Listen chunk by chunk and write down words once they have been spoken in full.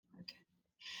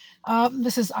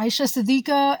This is Aisha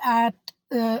Siddiqa at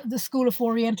the School of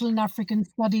Oriental and African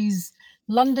Studies,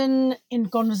 London, in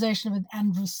conversation with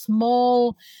Andrew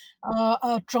Small,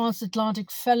 a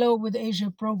transatlantic fellow with the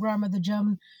Asia program at the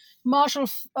German Marshall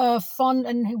Fund.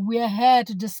 And we're here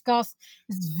to discuss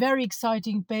this very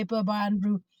exciting paper by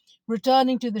Andrew,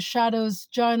 Returning to the Shadows,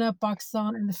 China,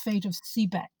 Pakistan, and the Fate of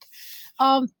CPEC.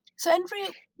 Um, so, Andrew,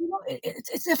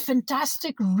 it's a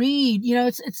fantastic read.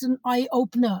 It's an eye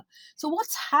opener. So,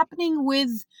 what's happening with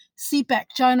CPEC,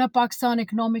 China Pakistan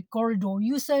Economic Corridor?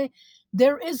 You say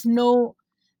there is no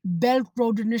Belt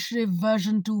Road Initiative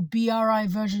version 2, BRI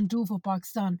version 2 for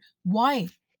Pakistan. Why?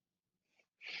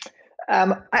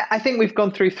 I think we've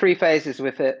gone through three phases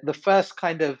with it. The first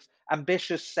kind of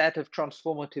ambitious set of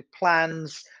transformative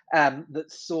plans that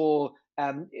saw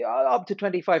up to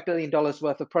 $25 billion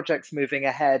worth of projects moving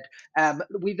ahead.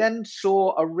 We then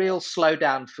saw a real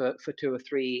slowdown for 2 or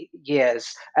 3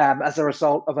 years as a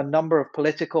result of a number of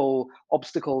political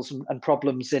obstacles and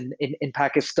problems in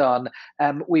Pakistan.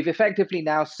 We've effectively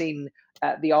now seen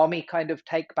the army kind of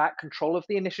take back control of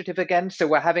the initiative again. So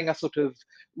we're having a sort of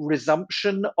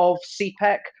resumption of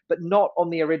CPEC, but not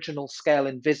on the original scale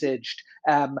envisaged,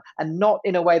 and not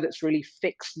in a way that's really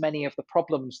fixed many of the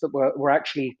problems that were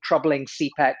actually troubling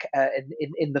CPEC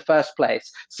in the first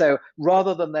place. So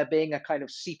rather than there being a kind of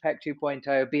CPEC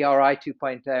 2.0, BRI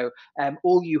 2.0,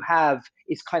 all you have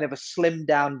is kind of a slimmed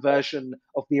down version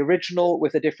of the original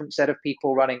with a different set of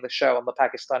people running the show on the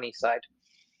Pakistani side.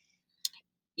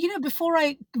 Before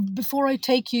I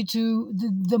take you to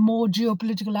the more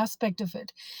geopolitical aspect of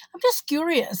it, I'm just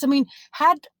curious. I mean,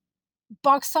 had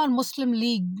Pakistan Muslim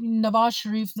League, Nawaz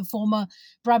Sharif, the former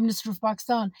Prime Minister of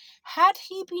Pakistan, had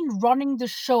he been running the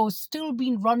show, still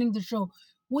been running the show,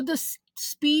 would the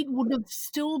speed would have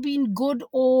still been good,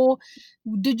 or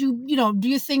do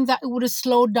you think that it would have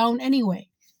slowed down anyway?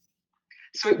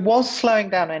 So it was slowing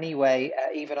down anyway,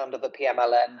 even under the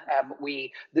PMLN.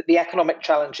 The economic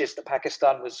challenges that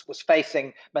Pakistan was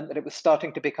facing meant that it was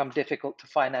starting to become difficult to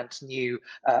finance new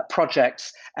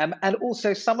projects, and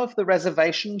also some of the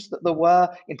reservations that there were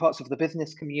in parts of the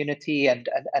business community and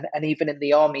even in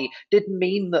the army did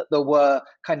mean that there were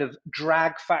kind of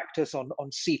drag factors on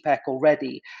CPEC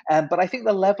already. But I think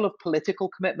the level of political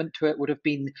commitment to it would have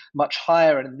been much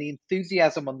higher, and the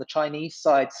enthusiasm on the Chinese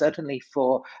side certainly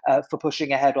for pushing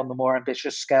ahead on the more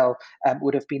ambitious scale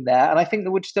would have been there. And I think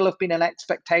there would still have been an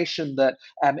expectation that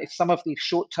if some of these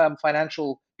short-term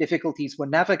financial difficulties were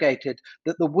navigated,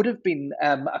 that there would have been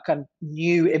a kind of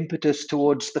new impetus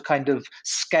towards the kind of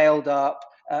scaled up,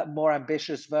 more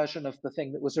ambitious version of the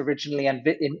thing that was originally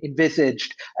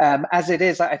envisaged. As it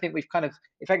is, I think we've kind of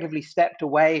effectively stepped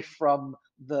away from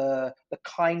the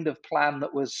kind of plan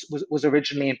that was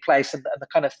originally in place, and the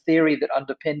kind of theory that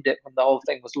underpinned it when the whole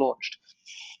thing was launched.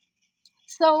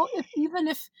 So, even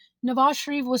if Nawaz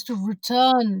Sharif was to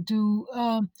return to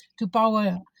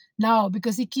power now,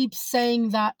 because he keeps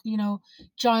saying that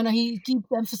China, he keeps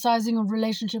emphasizing a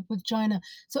relationship with China.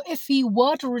 So, if he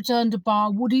were to return to power,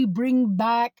 would he bring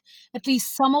back at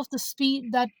least some of the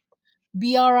speed that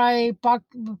BRI Pak,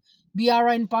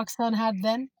 BRI in Pakistan had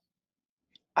then?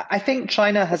 I think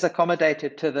China has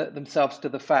accommodated themselves to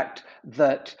the fact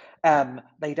that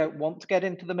they don't want to get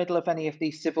into the middle of any of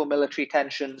these civil military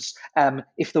tensions.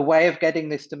 If the way of getting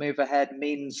this to move ahead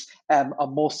means a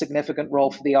more significant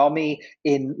role for the army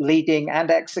in leading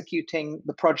and executing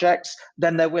the projects,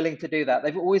 then they're willing to do that.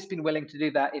 They've always been willing to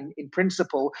do that in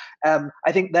principle.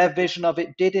 I think their vision of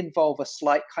it did involve a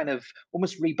slight kind of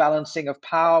almost rebalancing of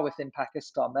power within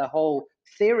Pakistan. Their whole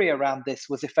theory around this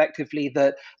was effectively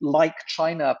that, like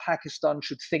China, Pakistan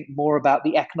should think more about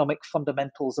the economic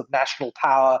fundamentals of national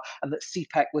power, and that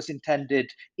CPEC was intended,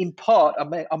 in part,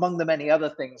 among the many other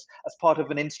things, as part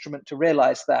of an instrument to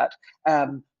realize that.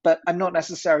 But I'm not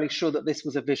necessarily sure that this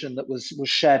was a vision that was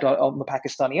shared on the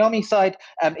Pakistani army side,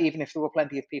 even if there were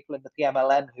plenty of people in the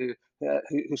PMLN who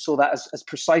saw that as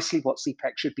precisely what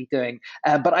CPEC should be doing.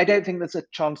 But I don't think there's a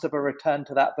chance of a return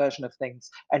to that version of things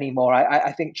anymore.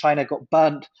 I think China got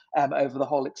burnt over the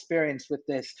whole experience with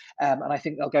this, and I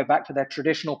think they'll go back to their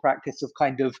traditional practice of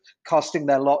kind of casting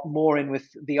their lot more in with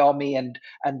the army and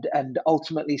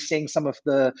ultimately seeing some of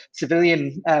the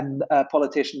civilian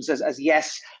politicians as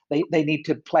yes, they need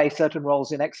to play certain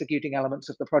roles in executing elements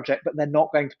of the project, but they're not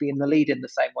going to be in the lead in the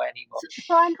same way anymore.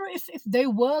 So, Andrew, if they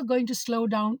were going to slow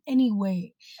down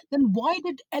anyway, then why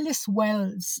did Ellis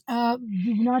Wells, the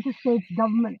United States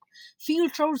government, feel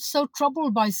so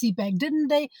troubled by CPEC? Didn't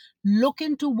they look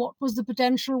into what was the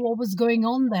potential, what was going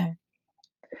on there?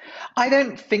 I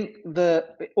don't think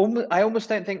I almost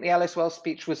don't think the Alice Wells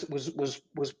speech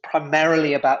was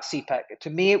primarily about CPEC. To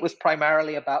me, it was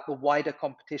primarily about the wider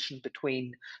competition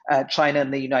between China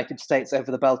and the United States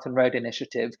over the Belt and Road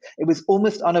Initiative. It was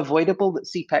almost unavoidable that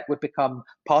CPEC would become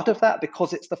part of that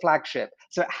because it's the flagship.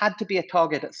 So it had to be a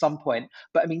target at some point.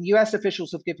 But I mean, US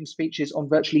officials have given speeches on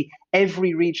virtually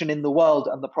every region in the world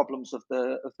and the problems of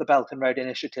the Belt and Road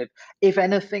Initiative. If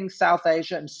anything, South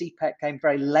Asia and CPEC came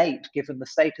very late, given the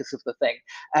status of the thing.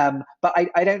 But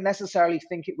I don't necessarily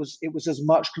think it was as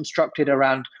much constructed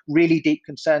around really deep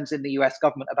concerns in the US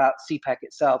government about CPEC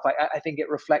itself. I think it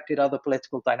reflected other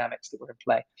political dynamics that were in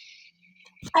play.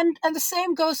 And the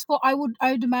same goes for, I would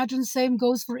imagine, same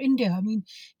goes for India. I mean,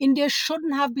 India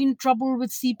shouldn't have been troubled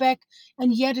with CPEC,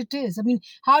 and yet it is. I mean,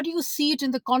 how do you see it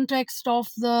in the context of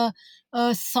the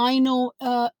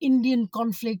Sino-Indian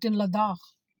conflict in Ladakh?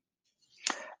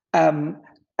 Um,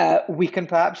 we can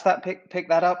perhaps pick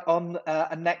that up on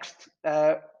a next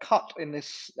cut in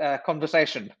this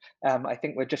conversation. I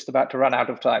think we're just about to run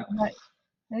out of time. Right.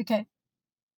 Okay.